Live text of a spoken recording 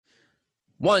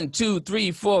1, 2, 3,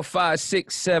 4, 5,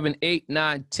 6, 7, 8,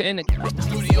 9, 10.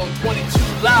 Studio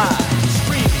 22 live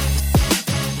streaming.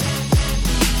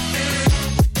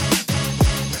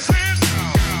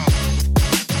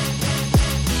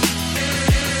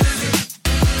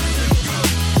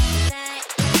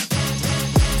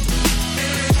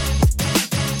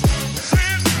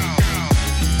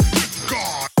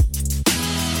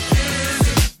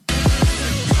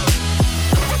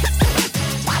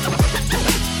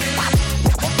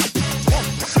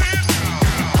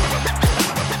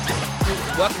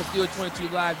 Welcome to Studio 22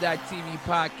 Live.TV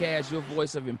podcast, your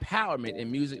voice of empowerment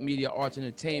in music, media, arts, and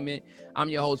entertainment. I'm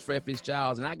your host, Fred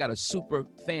Fitzgerald, and I got a super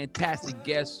fantastic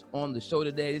guest on the show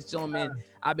today. This gentleman,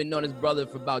 I've been knowing this brother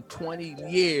for about 20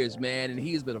 years, man, and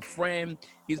he's been a friend.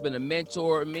 He's been a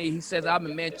mentor to me. He says I'm a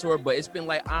mentor, but it's been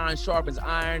like iron sharpens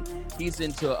iron. He's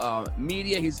into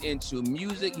media. He's into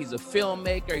music. He's a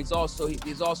filmmaker. He's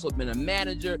also been a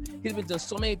manager. He's been doing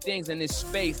so many things in this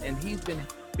space, and he's been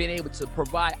able to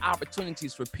provide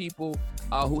opportunities for people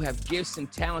who have gifts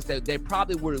and talents that they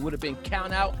probably would have been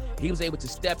counted out. He was able to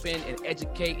step in and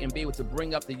educate and be able to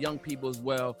bring up the young people as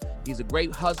well. He's a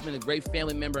great husband, a great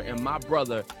family member, and my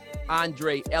brother,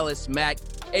 Andre Ellis Mack,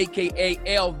 a.k.a.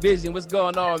 L Vision. What's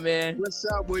going on, man? What's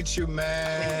up with you,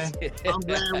 man? I'm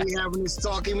glad we having this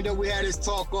talk. Even though we had this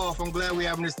talk off, I'm glad we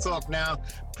having this talk now.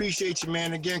 Appreciate you,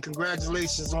 man. Again,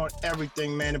 congratulations on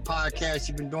everything, man. The podcast,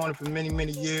 you've been doing it for many,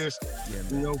 many years. Yeah,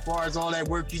 you know, as far as all that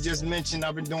work you just mentioned,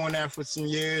 I've been doing that for some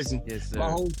years. And yes, my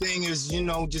whole thing is, you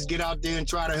know, just get out there and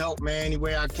try to help, man, any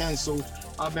way I can. So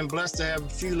I've been blessed to have a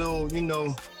few little, you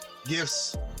know,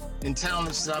 gifts and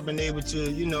talents that I've been able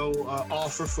to, you know,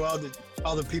 offer for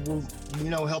other people, you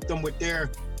know, help them with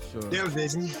their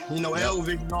vision. You know, L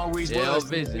Vision always was. L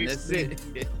Vision, that's it.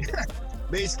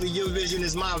 Basically, your vision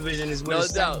is my vision, is what no it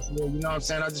stands doubt. for. You know what I'm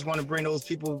saying? I just want to bring those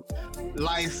people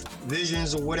life,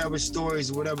 visions, or whatever stories,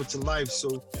 or whatever to life.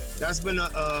 So that's been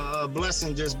a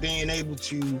blessing, just being able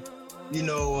to, you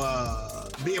know,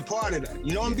 be a part of that.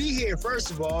 You know, and be here,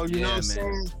 first of all, you know what I'm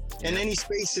saying? In any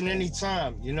space and any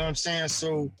time, you know what I'm saying?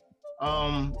 So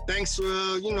thanks for,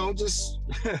 you know, just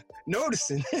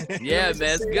noticing. Yeah,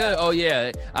 man, it's good. Oh,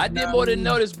 yeah. I did more than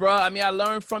notice, bro. I mean, I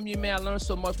learned from you, man. I learned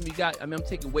so much when you got, I mean, I'm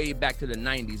taking way back to the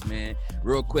 90s, man,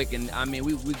 real quick. And I mean,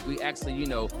 we actually, you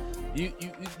know, you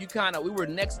kind of, we were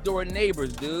next door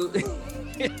neighbors, dude.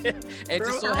 And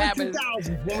just so happened,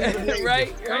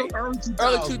 right? Early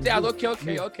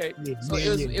 2000. Okay. So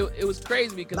it was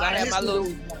crazy because I had my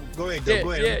little. Go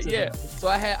ahead. Yeah. So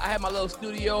I had my little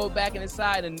studio back in the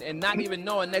side, and not even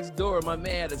knowing next door, my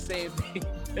man had the same thing.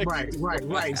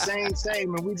 Right.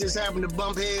 Same. And we just happened to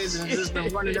bump heads and just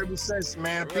been running ever since,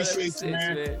 man. Appreciate you,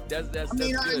 man. That's I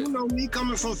mean, good. you know, me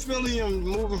coming from Philly and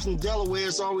moving from Delaware,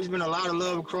 it's always been a lot of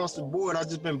love across the board. I've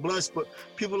just been blessed, but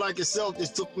people like yourself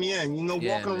just took me in. You know,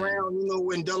 walking around, you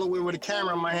know, in Delaware with a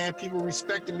camera in my hand, people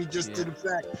respected me just to the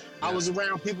fact I was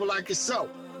around people like yourself.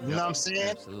 You know what I'm saying?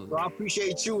 Absolutely. So I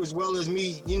appreciate you as well as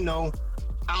me, you know,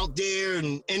 out there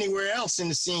and anywhere else in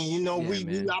the scene. You know,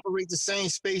 we operate the same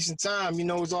space and time. You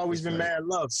know, it's always been mad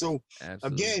love. So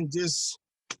again, just,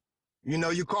 you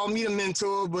know, you call me the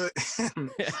mentor, but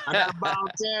I gotta bow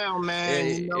down,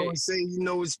 man. You know, and say, you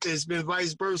know, it's been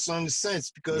vice versa in a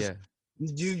sense, because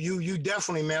you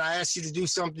definitely, man. I asked you to do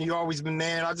something. You always been,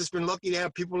 man. I've just been lucky to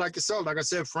have people like yourself. Like I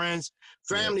said, friends,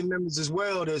 family members as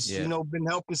well. That's you know, been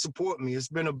helping support me. It's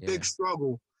been a big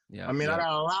struggle. I mean, I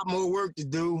got a lot more work to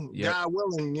do. God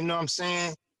willing, you know what I'm saying?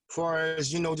 As far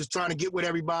as, you know, just trying to get with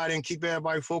everybody and keep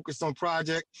everybody focused on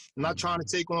project. I'm not trying to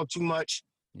take on too much.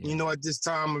 You know, at this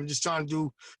time, I'm just trying to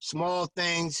do small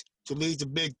things to lead to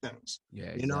big things.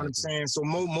 You know what I'm saying? So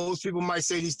most people might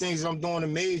say these things I'm doing are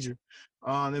major.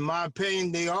 In my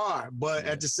opinion, they are. But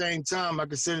at the same time, I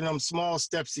consider them small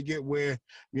steps to get where,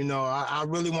 you know, I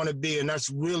really want to be. And that's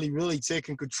really, really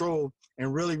taking control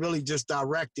and really, really just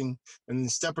directing and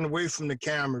stepping away from the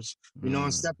cameras, you know,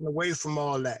 and stepping away from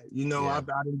all that. You know, I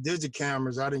did the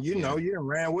cameras. You know, you done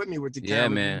ran with me with the cameras. Yeah,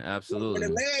 man, absolutely.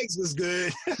 And the legs was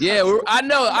good. I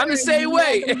know. I'm the same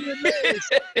way.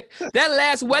 That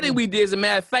last wedding we did, as a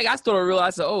matter of fact, I started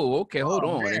realizing, hold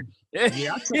on. Man.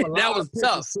 Yeah, I took a lot that was of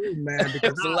tough, too, man.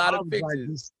 Because a lot of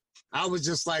pictures. I was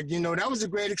just like, you know, that was a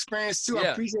great experience too. I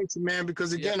appreciate you, man,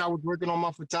 because again, I was working on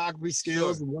my photography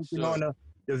skills and working on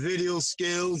the video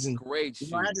skills, and great. You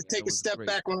know, I had to take a step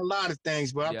back on a lot of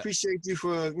things, but I appreciate you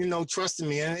for, you know, trusting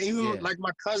me. And even like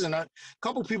my cousin, a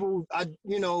couple people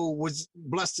you know, was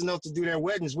blessed enough to do their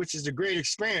weddings, which is a great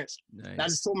experience. Nice. I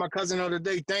just told my cousin the other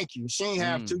day, thank you. She didn't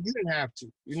have to. You didn't have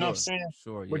to. You know what I'm saying?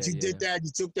 Sure. But you did that.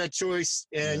 You took that choice,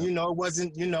 and you know, it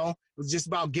wasn't. You know, it was just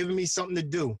about giving me something to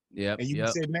do. Yeah. And you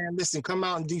said, man, listen, come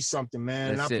out and do something,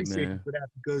 man. That's and I appreciate you for that,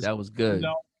 because that was good. You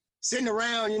know, sitting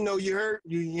around, you know, you hurt,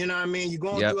 you know what I mean? You're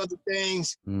going through other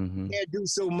things. You can't do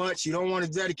so much. You don't want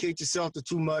to dedicate yourself to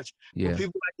too much. But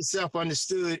people like yourself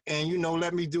understood and, you know,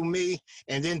 let me do me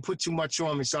and then put too much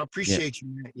on me. So I appreciate you,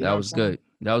 man. That was good.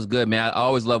 That was good, man. I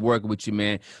always love working with you,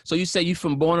 man. So you say you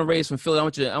from born and raised from Philly. I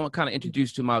want to kind of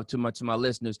introduce to my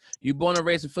listeners. You born and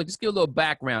raised in Philly. Just give a little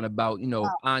background about, you know,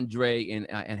 Andre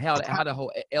and how the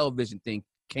whole L Vision thing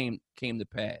came to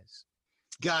pass.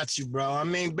 Got you, bro. I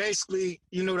mean, basically,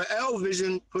 you know, the L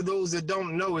Vision, for those that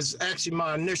don't know, is actually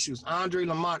my initials, Andre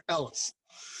Lamont Ellis.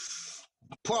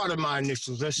 Part of my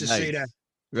initials, let's just say that.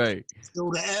 Right. So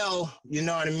the L, you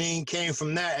know what I mean, came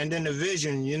from that. And then the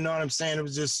Vision, you know what I'm saying? It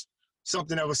was just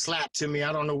something that was slapped to me.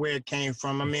 I don't know where it came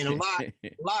from. I mean, a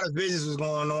lot of visions was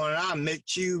going on. And I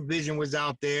met you. Vision was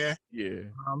out there. Yeah.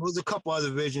 There was a couple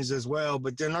other visions as well.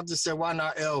 But then I just said, why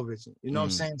not L Vision? You know what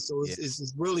I'm saying? So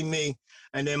it's really me.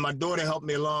 And then my daughter helped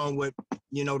me along with,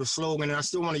 you know, the slogan. And I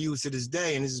still want to use it to this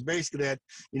day. And it's basically that,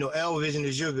 you know, L Vision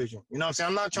is your vision. You know what I'm saying?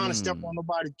 I'm not trying to step on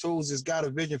nobody's toes that's got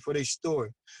a vision for their story.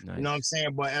 Nice. You know what I'm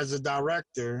saying? But as a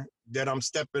director that I'm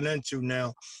stepping into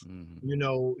now, you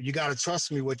know, you got to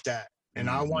trust me with that. And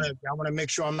I want to make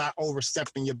sure I'm not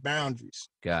overstepping your boundaries.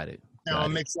 Got it. I'll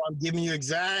make sure I'm giving you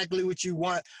exactly what you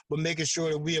want, but making sure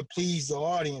that we please the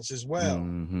audience as well.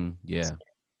 Yeah.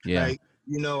 Like,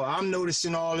 you know, I'm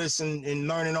noticing all this and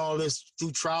learning all this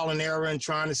through trial and error and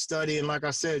trying to study. And like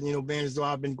I said, you know, being as though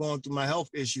I've been going through my health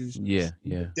issues. Yeah.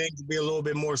 Things be a little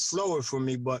bit more slower for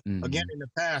me. But again, in the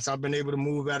past, I've been able to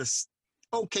move at a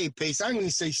okay pace. I don't even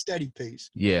say steady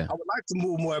pace. Yeah. I would like to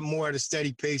move more at a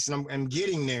steady pace, and I'm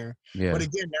getting there. Yeah. But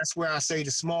again, that's where I say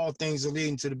the small things are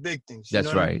leading to the big things.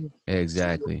 That's right. I mean?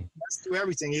 Exactly. So let's do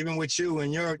everything, even with you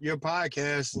and your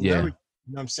podcast and everything.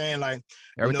 You know what I'm saying? Like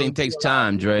everything takes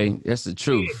time, Dre. That's the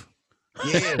truth.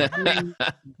 Yeah, I mean,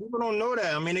 people don't know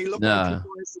that. I mean, they look on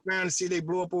people on Instagram and see they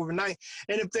blow up overnight.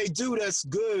 And if they do, that's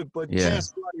good. But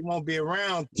chances are they won't be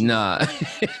around. Exactly.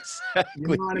 You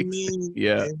know what I mean?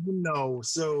 Yeah. And, you know,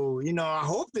 so, you know, I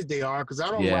hope that they are, because I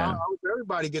hope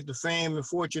everybody get the fame and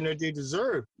fortune that they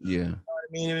deserve. Yeah. You know what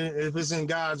I mean? If it's in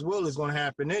God's will, it's going to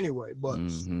happen anyway. But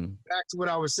back to what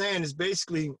I was saying is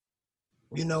basically,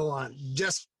 you know,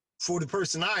 just for the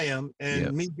person I am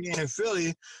and me being in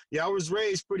Philly, I was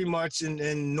raised pretty much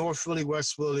in North Philly,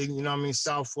 West Philly, you know what I mean,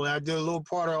 South Philly. I did a little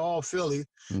part of all Philly,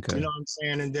 you know what I'm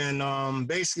saying? And then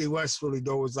basically West Philly,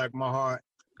 though, was like my heart,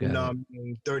 you know what I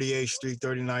mean, 38th Street,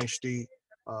 39th Street,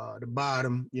 the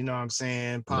bottom, you know what I'm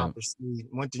saying, Poplar Street,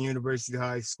 went to University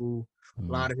High School,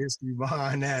 a lot of history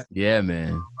behind that. Yeah,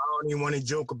 man. I don't even want to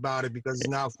joke about it because it's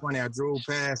not funny. I drove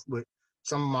past with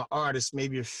some of my artists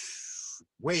maybe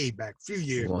way back, a few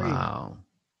years. Wow.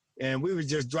 And we were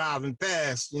just driving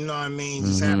past, you know what I mean?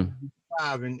 Just happened to be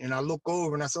driving. And I look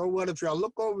over and I said, oh, what if I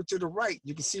look over to the right?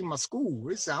 You can see my school.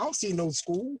 They said, I don't see no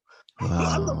school.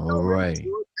 Wow. All right.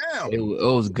 It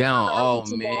was down. Oh,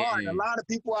 man. A lot of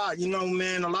people out, you know,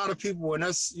 man, a lot of people. And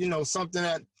that's, you know, something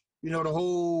that, you know, the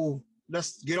whole,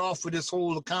 let's get off of this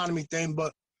whole economy thing.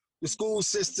 But the school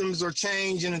systems are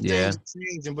changing and things are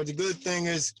changing. But the good thing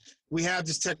is we have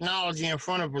this technology in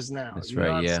front of us now. That's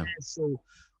right, yeah. So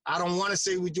I don't want to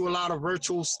say we do a lot of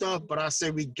virtual stuff, but I say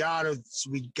we gotta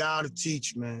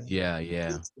teach, man. Yeah,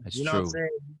 that's you know true. What I'm saying?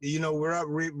 You know, we're up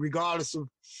regardless of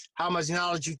how much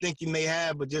knowledge you think you may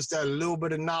have, but just that little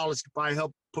bit of knowledge can probably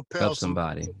help propel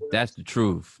somebody. That's the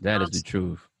truth. That is the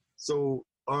truth. So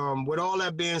with all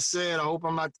that being said, I hope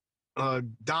I'm not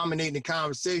dominating the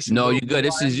conversation. No, you're good.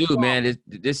 This is you, man.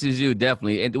 This is you,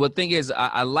 definitely. And the thing is,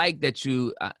 I like that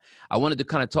you, I wanted to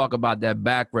kind of talk about that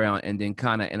background and then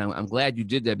kind of, and I'm glad you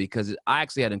did that because I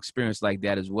actually had an experience like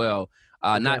that as well.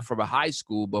 Not for a high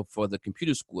school, but for the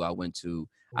computer school I went to.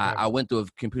 I went to a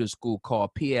computer school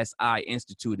called PSI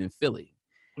Institute in Philly.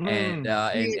 And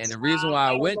the reason why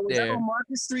I went there, on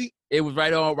Market Street? It was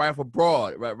right off of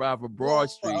Broad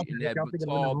Street, in that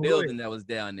tall building that was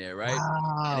down there, right?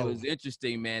 Wow. And it was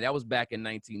interesting, man. That was back in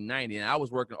 1990, and I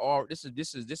was working this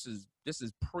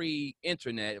is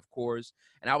pre-internet, of course,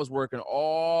 and I was working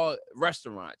all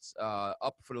restaurants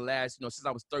up for the last, since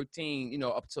I was 13,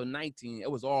 up till 19,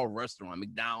 it was all restaurant,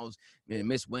 McDonald's,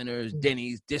 Miss Winters,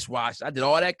 Denny's, dishwasher. I did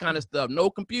all that kind of stuff. No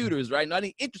computers, right?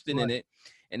 Nothing interested in it.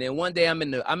 And then one day I'm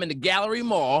in the Gallery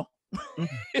Mall,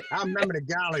 I remember the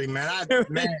gallery, man.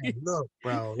 Look,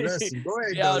 bro. Listen, go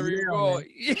ahead, Gallery though. Mall.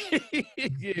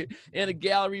 Yeah, in the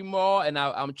Gallery Mall, and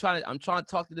I'm trying to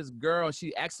talk to this girl, and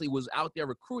she actually was out there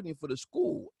recruiting for the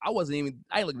school. I ain't looking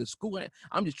at the school.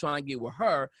 I'm just trying to get with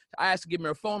her. I asked her to give me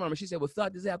her phone number. She said, "Well, fill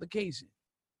out this application."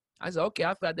 I said, "Okay,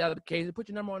 I filled out the application. Put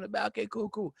your number on the back. Okay,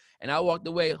 cool." And I walked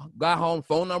away, got home.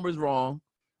 Phone number is wrong,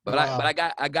 but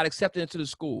I got accepted into the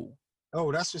school. Oh,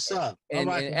 that's what's up. And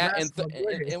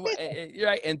you're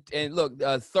right. And look,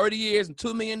 30 years and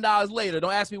 $2 million later.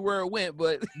 Don't ask me where it went,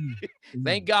 but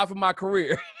thank God for my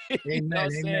career. Amen,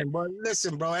 amen. But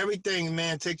listen, bro, everything,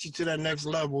 man, takes you to that next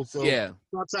level. So yeah,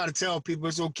 I try to tell people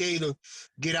it's okay to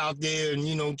get out there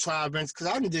and try events, because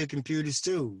I did computers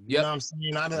too. You know what I'm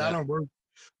saying? I don't work.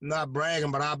 I'm not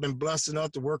bragging, but I've been blessed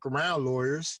enough to work around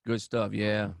lawyers. Good stuff,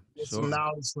 yeah. Get some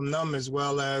knowledge from them, as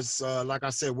well as, like I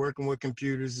said, working with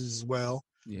computers as well.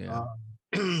 Yeah.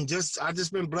 I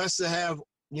just been blessed to have,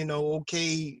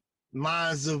 okay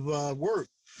minds of work.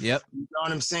 Yep. You know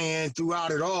what I'm saying?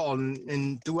 Throughout it all,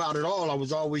 and throughout it all, I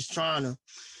was always trying to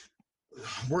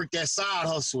work that side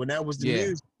hustle, and that was the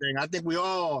music thing. I think we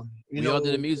all, we all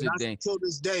did the music thing. Till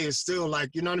this day, it's still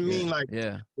like, you know what I mean? Like,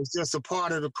 it's just a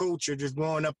part of the culture, just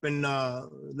growing up in,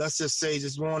 let's just say,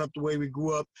 just growing up the way we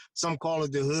grew up. Some call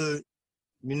it the hood.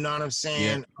 You know what I'm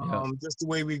saying? Just the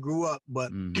way we grew up.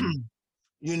 But,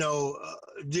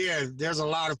 there's a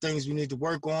lot of things we need to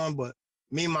work on, but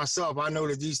me, myself, I know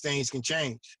that these things can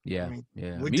change. Yeah,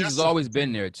 Music's always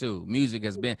been there too. Music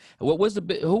has been. Who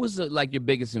was like your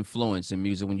biggest influence in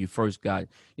music when you first got,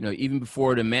 even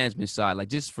before the management side, like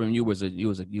just from you was a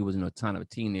ton of a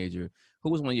teenager. Who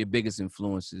was one of your biggest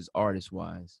influences, artist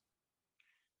wise?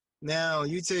 Now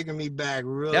you taking me back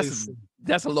really.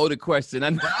 That's a loaded question.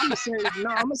 I'm gonna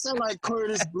say like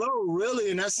Curtis Blow, really,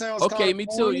 and that sounds okay. Me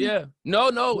too. Yeah.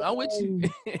 No, I'm with you.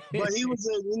 But he was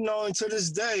and to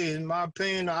this day, in my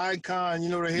opinion, the icon.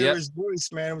 To hear his voice,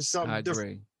 man, it was something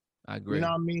different. I agree. You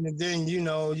know what I mean? And then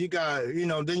you got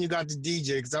then you got the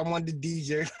DJ, because I wanted the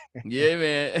DJ. Yeah,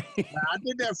 man. I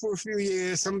did that for a few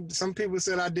years. Some people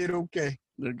said I did okay.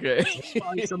 Okay.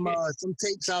 There's probably some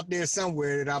tapes out there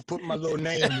somewhere that I put my little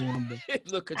name on.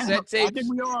 Look, cassette tapes. I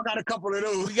think we all got a couple of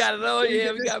those. We got those.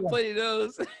 Yeah, we got plenty of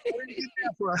those.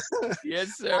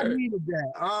 Yes, sir. I needed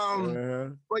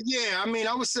that. But yeah, I mean,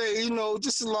 I would say,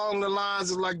 just along the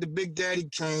lines of like the Big Daddy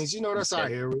Kanes, that's our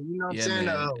era. You know what I'm saying?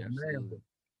 Man.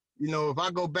 If I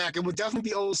go back, it would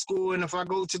definitely be old school. And if I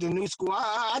go to the new school,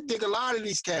 I dig a lot of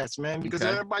these cats, man, because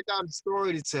everybody got a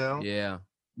story to tell. Yeah.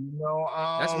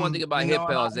 That's one thing about hip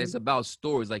hop. It's about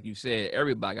stories, like you said.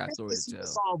 Everybody got stories to tell.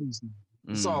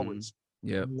 It's always.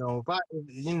 Yeah.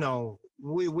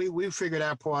 We figured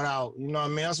that part out. You know what I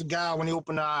mean? That's a guy when he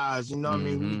opened our eyes. You know what I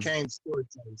mean? We became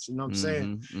storytellers. You know what I'm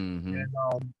saying?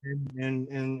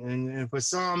 And for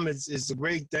some, it's a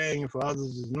great thing, and for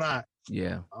others, it's not.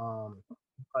 Yeah.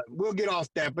 But we'll get off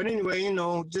that. But anyway,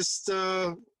 just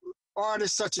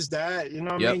artists such as that,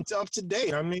 I mean, up to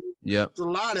date. I mean, it's a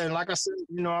lot. And like I said,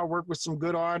 I work with some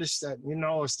good artists that,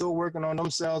 are still working on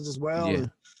themselves as well. Yeah.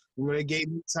 And, they gave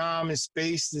me time and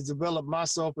space to develop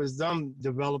myself as them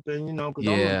developing, because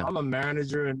I'm a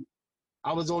manager, and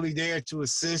I was only there to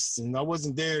assist, and I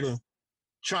wasn't there to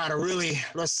try to really,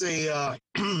 let's say,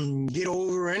 get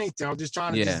over anything. I was just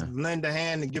trying to just lend a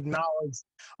hand and give knowledge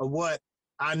of what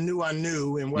I knew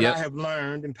and what I have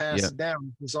learned and pass it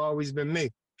down. It's always been me.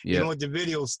 With the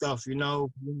video stuff, you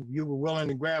were willing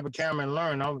to grab a camera and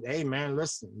learn. Hey, man,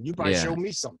 listen, you probably showed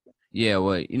me something. Yeah,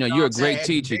 well, you're a great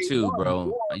teacher too,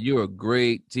 bro. You're a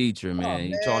great teacher, man.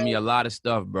 You taught me a lot of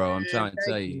stuff, bro. I'm trying to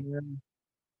tell you.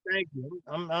 Thank you.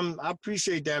 I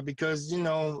appreciate that, because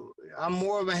I'm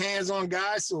more of a hands-on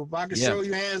guy. So if I can show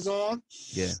you hands-on,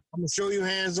 I'm gonna show you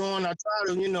hands-on. I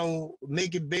try to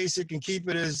make it basic and keep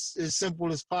it as simple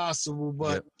as possible.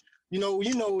 But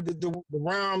the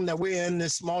realm that we're in,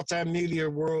 this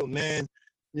multimedia world, man.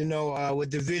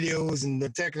 With the videos and the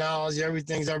technology,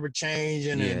 everything's ever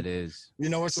changing. Yeah, and, it is.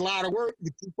 It's a lot of work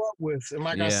to keep up with. And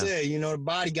like I said, the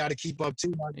body got to keep up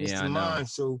too, not just the mind.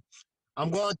 So I'm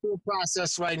going through a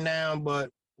process right now, but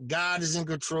God is in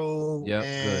control.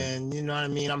 And you know what I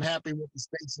mean? I'm happy with the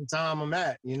space and time I'm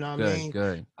at. You know what I mean?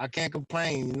 Good. I can't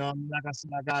complain. Like I said,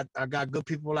 I got good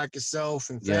people like yourself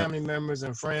and family members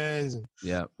and friends. And,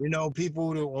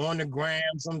 people that on the gram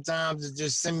sometimes that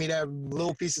just send me that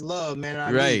little piece of love, man.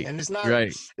 And it's not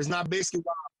it's not basically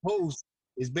what I post.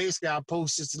 It's basically I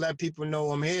post just to let people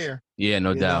know I'm here. Yeah,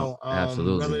 no doubt.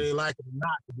 Absolutely. Whether they like it or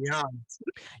not, to be honest.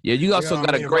 Yeah, you also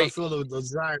got a great. If I feel the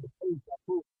desire to post, I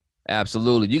post.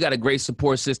 Absolutely. You got a great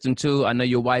support system too. I know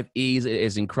your wife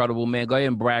is incredible, man. Go ahead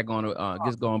and brag on her.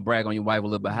 Just go and brag on your wife a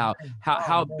little bit.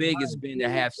 How big it's been to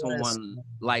have someone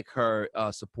like her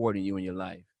supporting you in your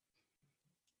life?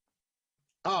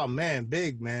 Oh man,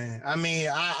 big man. I mean,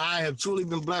 I have truly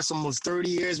been blessed almost 30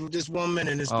 years with this woman,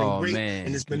 and it's been great, man.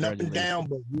 And it's been up and down,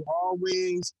 but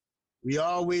we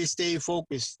always stay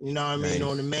focused, you know what I mean,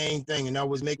 on the main thing, and that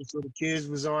was making sure the kids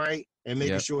was all right and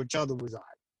making sure each other was all right.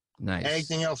 Nice.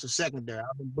 Everything else was secondary.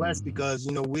 I've been blessed because,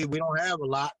 you know, we don't have a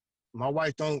lot. My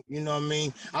wife don't, you know what I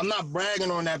mean? I'm not bragging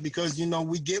on that because, you know,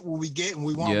 we get what we get and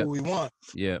we want what we want.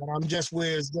 Yeah. But I'm just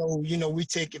where as though, you know, we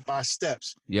take it by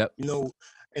steps. Yep. You know,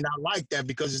 and I like that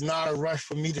because it's not a rush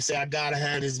for me to say I gotta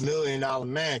have this $1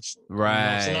 million mansion.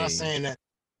 Right. You know? So I'm not saying that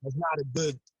it's not a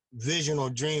good vision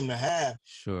or dream to have.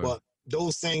 Sure. But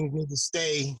those things need to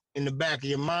stay in the back of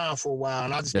your mind for a while.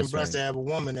 And I just been blessed to have a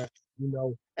woman that, you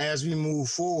know, as we move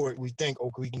forward, we think,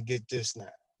 okay, we can get this now.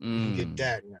 We can get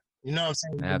that now. You know what I'm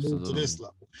saying? We can move to this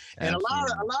level. And a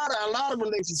lot of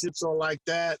relationships are like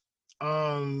that.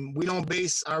 We don't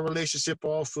base our relationship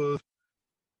off of.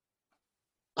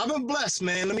 I've been blessed,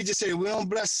 man. Let me just say, we don't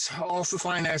bless off of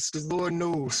finance because Lord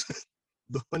knows.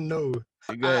 Lord knows.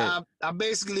 I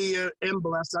basically am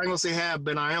blessed. I ain't gonna say have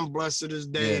been. I am blessed to this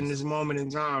day in this moment in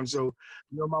time. So,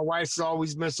 you know, my wife's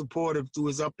always been supportive through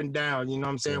his up and down. You know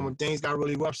what I'm saying? When things got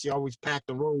really rough, she always packed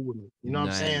the road with me. You know what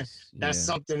I'm saying? That's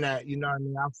something that, you know what I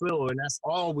mean, I feel, and that's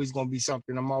always gonna be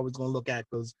something I'm always gonna look at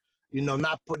because, you know,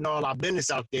 not putting all our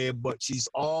business out there, but she's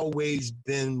always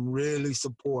been really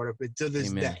supportive and to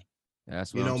this day.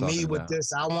 That's what you know, I'm talking me with about.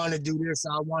 this, I want to do this,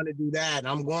 I want to do that.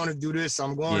 I'm going to do this,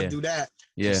 I'm going to do that.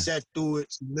 Yeah. She sat through it,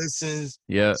 she listens,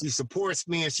 she supports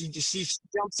me, and she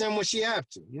jumps in when she has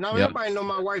to. You know, everybody know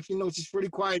my wife, you know, she's pretty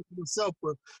quiet to herself,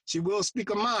 but she will speak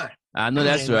her mind. I know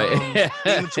that's right.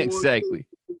 Exactly.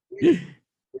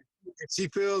 She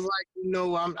feels like, you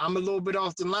know, I'm a little bit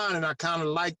off the line, and I kind of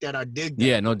like that. I dig that.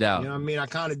 Yeah, no doubt. You know what I mean? I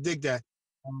kind of dig that.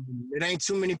 It ain't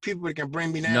too many people that can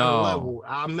bring me down to the level.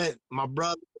 I met my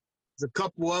brother. A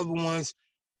couple other ones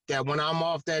that when I'm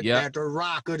off that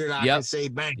rocker that I can say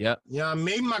bang. You know,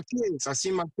 maybe my kids. I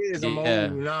see my kids. I'm old.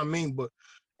 You know what I mean? But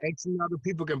ain't some other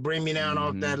people can bring me down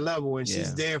off that level, and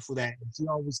she's there for that. And she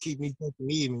always keep me thinking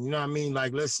even. You know what I mean?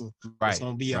 Like, listen, it's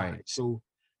gonna be all right. So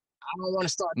I don't want to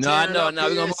start. No,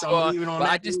 we're gonna move on. But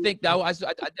I just think that I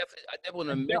definitely want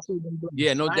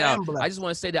to. No doubt. I just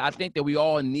want to say that I think that we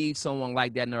all need someone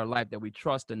like that in our life that we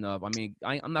trust enough. I mean,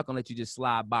 I'm not gonna let you just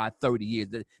slide by 30 years.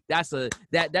 That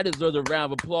deserves a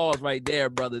round of applause right there,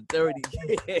 brother. 30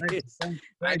 years.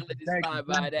 I can let you slide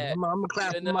by that. I'm gonna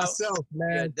clap for myself,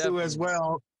 man, too, as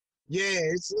well. Yeah,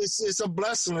 it's a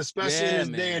blessing, especially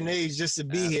in this day and age, just to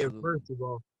be here. First of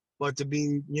all. But to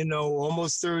be, you know,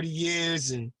 almost 30 years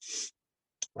and,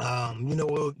 you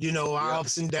know, our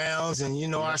ups and downs and, you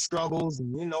know, our struggles.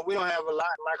 And, you know, we don't have a lot.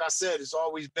 Like I said, it's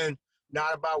always been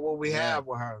not about what we have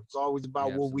with her. It's always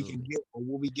about what we can get or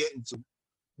what we get into.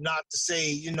 Not to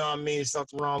say, you know what I mean, there's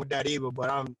something wrong with that either,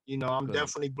 but I'm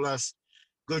definitely blessed.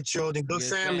 Good children, good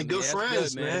family, good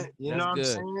friends, good, man. You know what I'm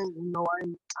saying? You know,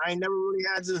 I ain't never really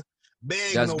had to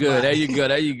beg nobody. Good.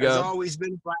 There you go. It's always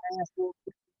been if I asked for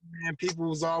it. And people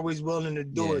was always willing to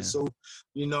do it. So,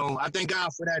 you know, I thank God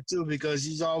for that too, because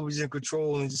he's always in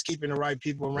control and just keeping the right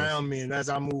people around me. And as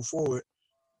I move forward,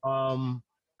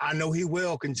 I know he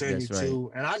will continue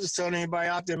to. And I just tell anybody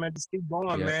out there, man, just keep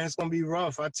going, man. It's going to be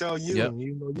rough. I tell you,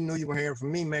 you know you're going to hear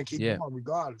from me, man. Keep going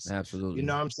regardless. Absolutely. You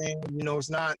know what I'm saying? You know, it's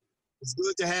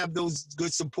good to have those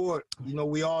good support. You know,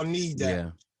 we all need that.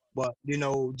 Yeah. But, you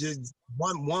know, just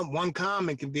one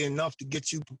comment can be enough to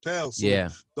get you propelled. So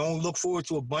don't look forward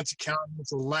to a bunch of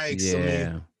comments or likes. I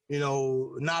mean, you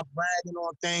know, not bragging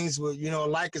on things, but, you know,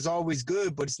 like is always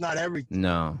good, but it's not everything.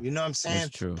 No. You know what I'm saying?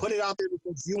 That's true. Put it out there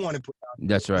because you want to put it out there.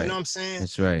 That's right. You know what I'm saying?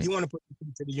 That's right. You want to put it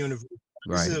into the universe.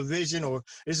 This is a vision or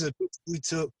this is a picture we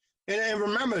took. And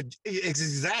remember, it's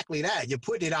exactly that. You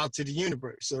put it out to the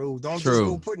universe. So don't just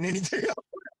go putting anything out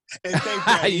there and think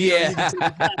that, you know, you can take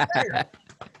it back there.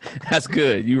 That's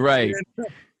good. You're right.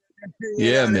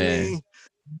 You know man. I mean?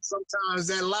 Sometimes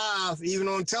that live, even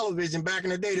on television back in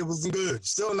the day, it wasn't good.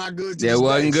 Still not good. It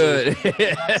wasn't good. So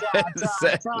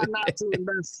I try not to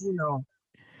invest, you know.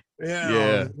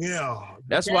 You know,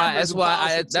 That's why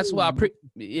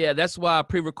Yeah, that's why I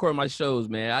pre-record my shows,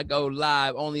 man. I go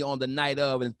live only on the night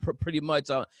of, and pretty much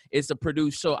it's a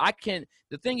produced show. I can't.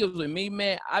 The thing is with me,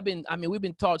 man. We've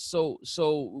been taught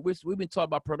we've been taught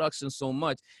about production so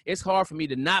much. It's hard for me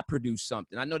to not produce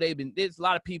something. I know there's a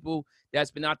lot of people that's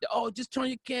been out there. Oh, just turn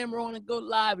your camera on and go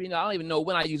live. You know, I don't even know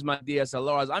when I use my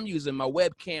DSLRs. I'm using my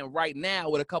webcam right now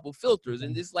with a couple filters,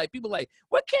 and it's like people like,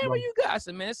 what camera you got? I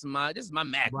said, man, this is my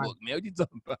MacBook, man. What you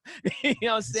talking about? You know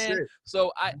what I'm saying?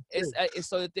 So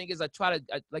so the thing is,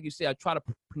 like you said, I try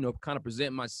to, kind of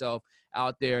present myself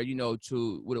out there,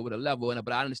 with a level,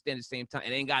 but I understand at the same time,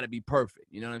 it ain't got to be perfect.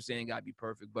 You know what I'm saying? It got to be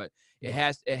perfect, but it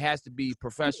has to be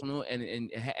professional.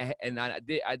 And I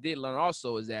did learn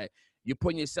also is that you're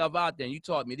putting yourself out there, and you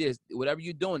taught me this, whatever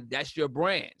you're doing, that's your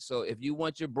brand. So if you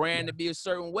want your brand to be a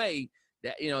certain way,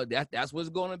 that's what it's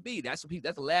going to be. That's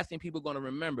the last thing people are going to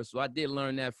remember. So I did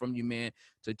learn that from you, man,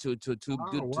 to do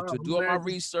all my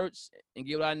research and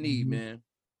get what I need, man.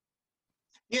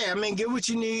 Yeah, I mean, get what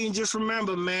you need, and just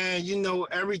remember, man,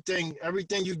 everything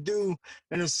you do,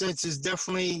 in a sense, is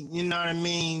definitely, you know what I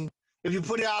mean? If you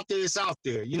put it out there, it's out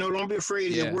there. Don't be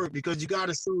afraid of your work, because you got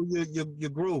to show your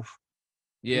growth.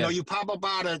 Yeah. You pop up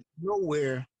out of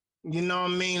nowhere, you know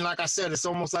what I mean? Like I said, it's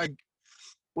almost like,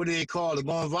 what do they call it?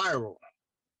 Going viral.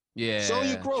 Yeah, show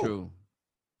your growth. True.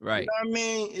 Right. You know what I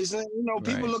mean? It's,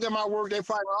 people look at my work, they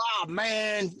probably go, oh,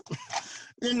 man,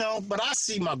 but I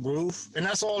see my groove, and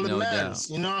that's all that matters.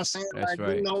 Doubt. You know what I'm saying? That's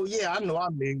right. I know I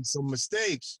made some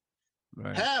mistakes.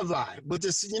 Right. Have I? But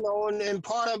this, and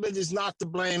part of it is not to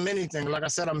blame anything. Like I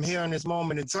said, I'm here in this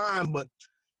moment in time, but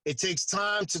it takes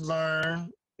time to learn.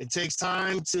 It takes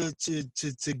time to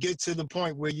get to the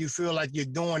point where you feel like you're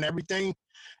doing everything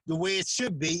the way it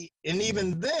should be. And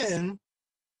even then,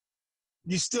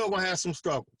 you still gonna have some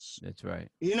struggles. That's right.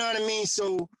 You know what I mean?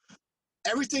 So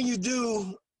everything you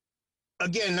do,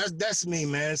 again, that's me,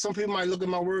 man. Some people might look at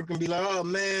my work and be like, oh,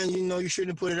 man, you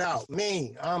shouldn't put it out.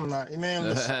 Me, I'm not. Man,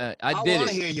 listen, I want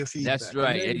to hear your feedback. That's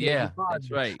right. Yeah, that's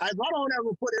right. If I don't ever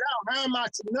put it out, how am I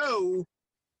to know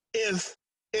if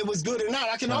it was good or not?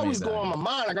 I can always go on my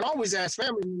mind. I can always ask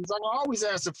family members. I can always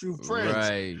ask a few friends.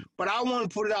 Right. But I want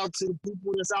to put it out to the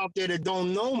people that's out there that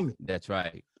don't know me. That's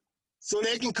right. So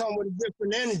they can come with a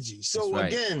different energy. So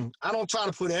again, I don't try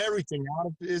to put everything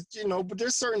out. It's, but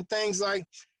there's certain things like,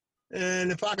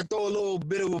 and if I could throw a little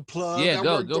bit of a plug, I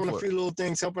worked on a few little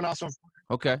things helping out some.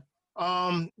 Okay.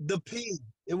 The P.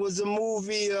 It was a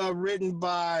movie written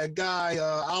by a guy,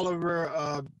 Oliver.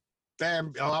 I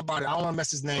don't want to mess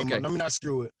his name up. Let me not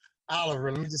screw it.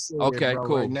 Oliver. Let me just say it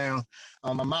cool. right now.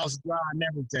 My mouth's dry and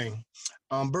everything.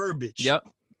 Burbage. Yep.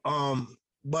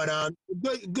 But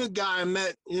good guy I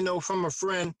met, from a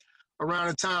friend around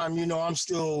the time, I'm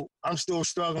still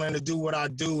struggling to do what I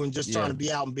do and just trying to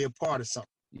be out and be a part of something.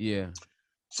 Yeah.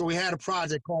 So we had a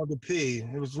project called The P.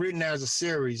 It was written as a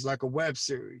series, like a web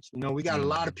series. We got a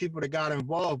lot of people that got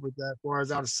involved with that, as far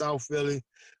as out of South Philly,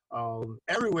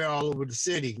 everywhere all over the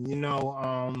city.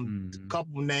 A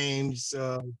couple names.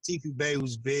 Tifu Bay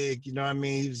was big. You know what I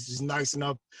mean? He was just nice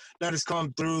enough. Let us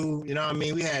come through. You know what I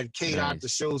mean? We had K-Dot, the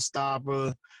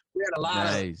Showstopper. We had a lot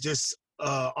of just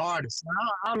artists.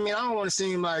 I don't want to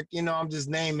seem like, I'm just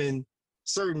naming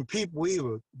certain people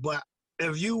either. But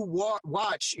if you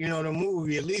watch, the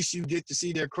movie, at least you get to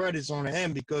see their credits on the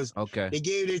end, because they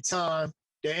gave their time,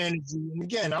 their energy. And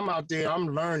again, I'm out there, I'm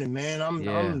learning, man.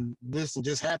 I'm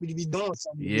just happy to be doing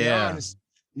something, to be honest.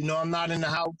 I'm not in the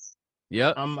house.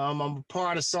 Yep. I'm a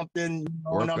part of something,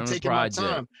 and I'm taking my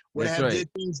time. Would I have did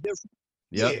things different?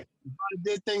 Yep. Yeah. If I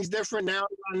did things different now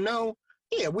that I know,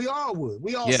 we all would.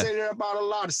 We all say that about a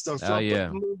lot of stuff. So I put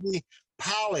the movie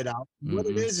pilot out. What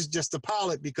it is just a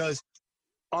pilot, because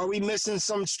are we missing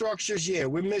some structures? Yeah,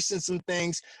 we're missing some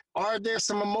things. Are there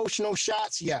some emotional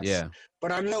shots? Yes. Yeah.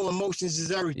 But I know emotions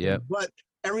is everything. Yep. But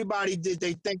everybody did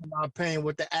they think about paying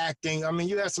with the acting. I mean,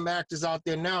 you have some actors out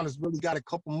there now that's really got a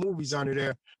couple movies under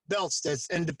their belts that's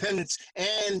independence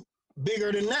and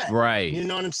bigger than that. Right. You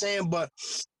know what I'm saying? But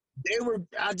so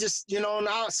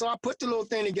I put the little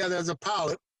thing together as a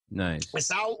pilot. Nice. It's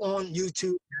out on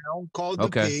YouTube now, called The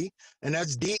P, and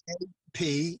that's DAP,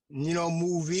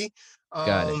 movie.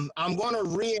 Got it. I'm going to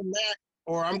reenact,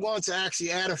 or I'm going to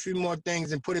actually add a few more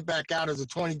things and put it back out as a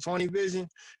 2020 vision,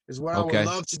 is what I would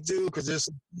love to do, because there's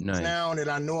some things now that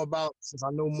I know about, since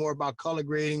I know more about color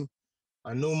grading.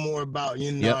 I know more about,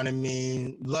 what I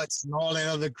mean, LUTs and all that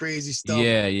other crazy stuff.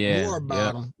 Yeah. More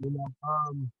about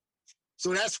them.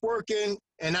 So that's working,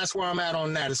 and that's where I'm at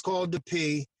on that. It's called The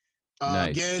P.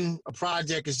 Again, a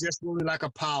project is just really like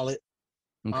a pilot.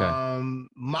 Okay.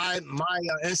 My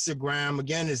Instagram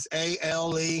again is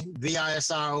ALEVISION.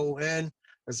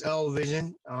 That's L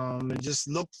Vision. And just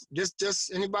look,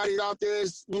 just anybody out there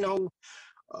is, willing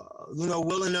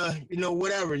to,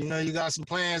 whatever, you got some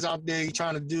plans out there, you're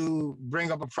trying to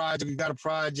bring up a project, you got a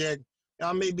project.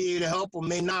 I may be able to help or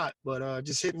may not, but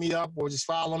just hit me up or just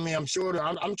follow me. I'm sure that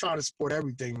I'm trying to support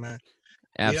everything, man.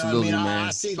 Absolutely, you know what I mean? man.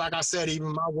 I see, like I said,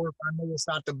 even my work, I know it's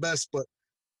not the best, but,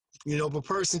 if a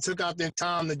person took out their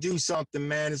time to do something,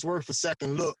 man, it's worth a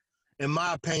second look, in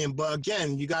my opinion. But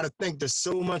again, you got to think there's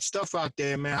so much stuff out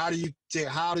there, man. How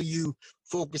do you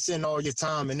focus in all your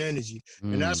time and energy?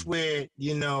 And that's where,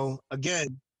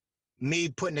 again, me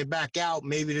putting it back out,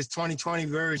 maybe this 2020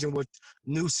 version with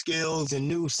new skills and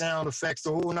new sound effects,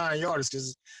 the whole 9 yards.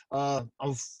 Because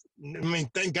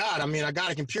thank God. I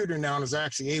got a computer now and is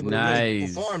actually able to really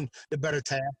perform the better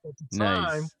task. At the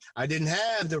time, I didn't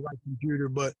have the right computer,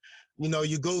 but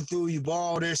you go through, you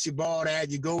borrow this, you borrow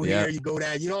that, you go here, you go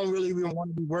that. You don't really even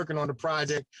want to be working on the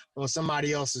project on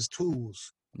somebody else's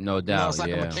tools. No doubt. It's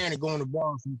like a mechanic going to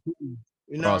borrow some tools.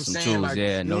 You know what I'm saying? Tools, like,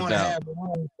 no doubt. Have the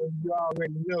own, so you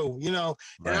already know,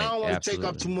 and I don't want to take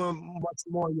up too much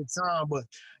more of your time, but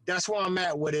that's where I'm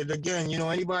at with it. Again,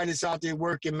 anybody that's out there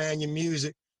working, man, your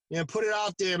music, put it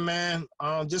out there, man.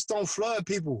 Just don't flood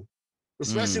people,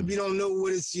 especially if you don't know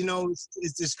what it's,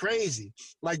 it's just crazy.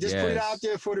 Like, just put it out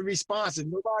there for the response. If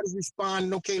nobody's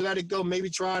responding, okay, let it go. Maybe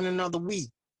try in another week.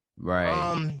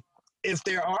 Right. If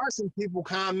there are some people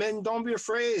commenting, don't be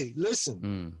afraid.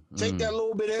 Listen, take that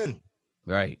little bit in.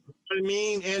 Right. You know what I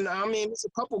mean? And there's a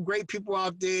couple great people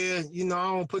out there. I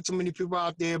don't put too many people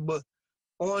out there, but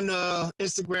on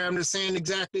Instagram, they're saying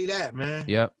exactly that, man.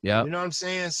 Yep. You know what I'm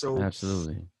saying? So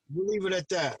absolutely. We'll leave it at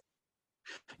that.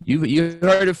 You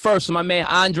heard it first from my man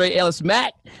Andre Ellis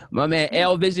Mack, my man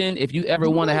L Vision. If you ever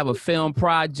want to have a film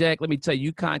project, let me tell you,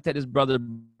 you contact this brother.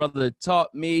 Brother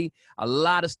taught me a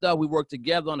lot of stuff. We worked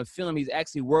together on the film. He's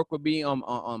actually worked with me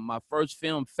on my first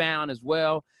film, Found, as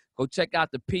well. Go check out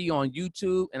the P on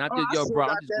YouTube. And I just, bro,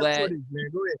 I'm just glad. Footage, man.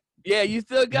 Go ahead. Yeah, you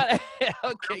still got it?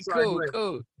 Okay,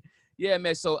 cool. Yeah,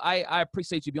 man. So I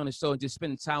appreciate you being on the show and just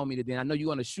spending time with me today. I know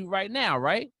you're on the shoot right now,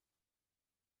 right?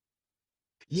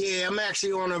 Yeah, I'm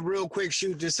actually on a real quick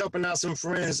shoot, just helping out some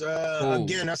friends. Cool.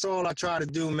 Again, that's all I try to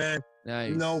do, man.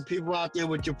 Nice. People out there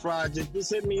with your project,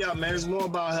 just hit me up, man. It's more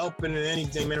about helping than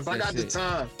anything, man. If I got the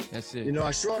time, that's it.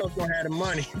 I sure enough don't have the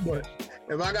money, but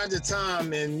if I got the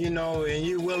time and, and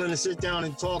you're willing to sit down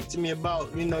and talk to me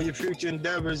about, your future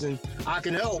endeavors and I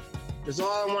can help, that's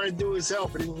all I want to do is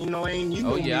help. And, ain't you?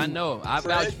 Oh, yeah, I know. I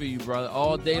vouch for you, brother,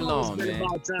 all day long, man.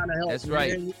 About trying to help, that's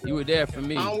right. Man. You were there for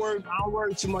me. I don't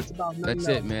worry too much about nothing That's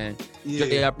else. it, man.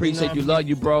 Yeah, I appreciate you. Love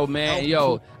you, bro, man.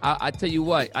 Yo, I tell you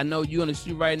what, I know you're on the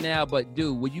shoot right now, but,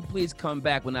 dude, would you please come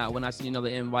back when I send you another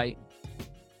invite?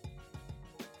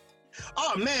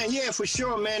 Oh, man, yeah, for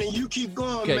sure, man. And you keep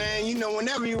going, man.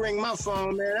 Whenever you ring my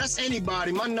phone, man, that's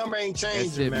anybody. My number ain't changing,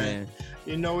 that's it, man.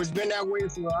 It's been that way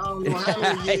for I don't know how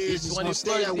many years. It's gonna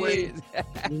stay that way.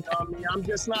 You know what I mean? I'm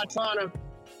just not trying to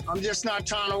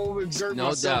overexert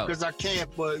myself because I can't.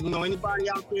 But anybody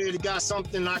out there that got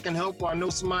something I can help, or I know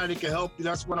somebody that can help you,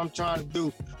 that's what I'm trying to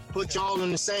do. Put y'all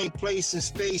in the same place and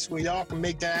space where y'all can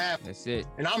make that happen. That's it.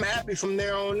 And I'm happy from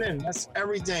there on in. That's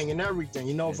everything.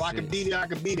 If I can beat it, I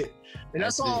can beat it. And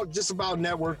that's all just about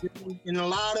networking. And a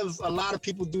lot of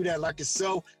people do that, like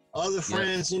yourself. Other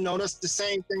friends, that's the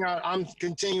same thing I'm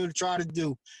continuing to try to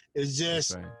do, is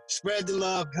just spread the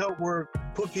love, help work,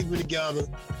 put people together.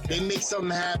 They make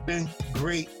something happen,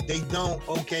 great. They don't,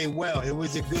 okay, well, it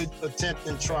was a good attempt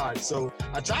and try. So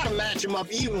I try to match them up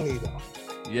evenly, though.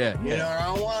 Yeah. I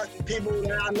don't want people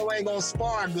that I know ain't going to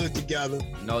spar good together.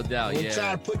 No doubt, I'm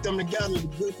trying to put them together, the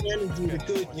good energy, the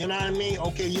good, you know what I mean?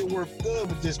 Okay, you work good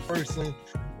with this person.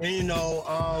 And,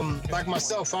 like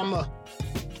myself, I'm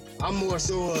more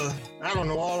so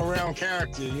all-around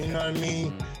character, you know what I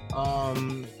mean?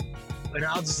 And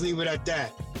I'll just leave it at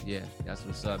that. Yeah, that's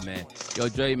what's up, man. Yo,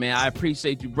 Dre, man, I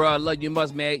appreciate you, bro. I love you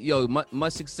much, man. Yo,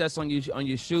 much success on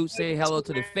your shoot. Say hello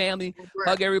to the family.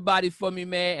 Hug everybody for me,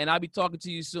 man, and I'll be talking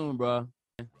to you soon, bro.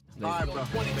 All right, bro.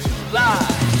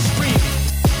 Live.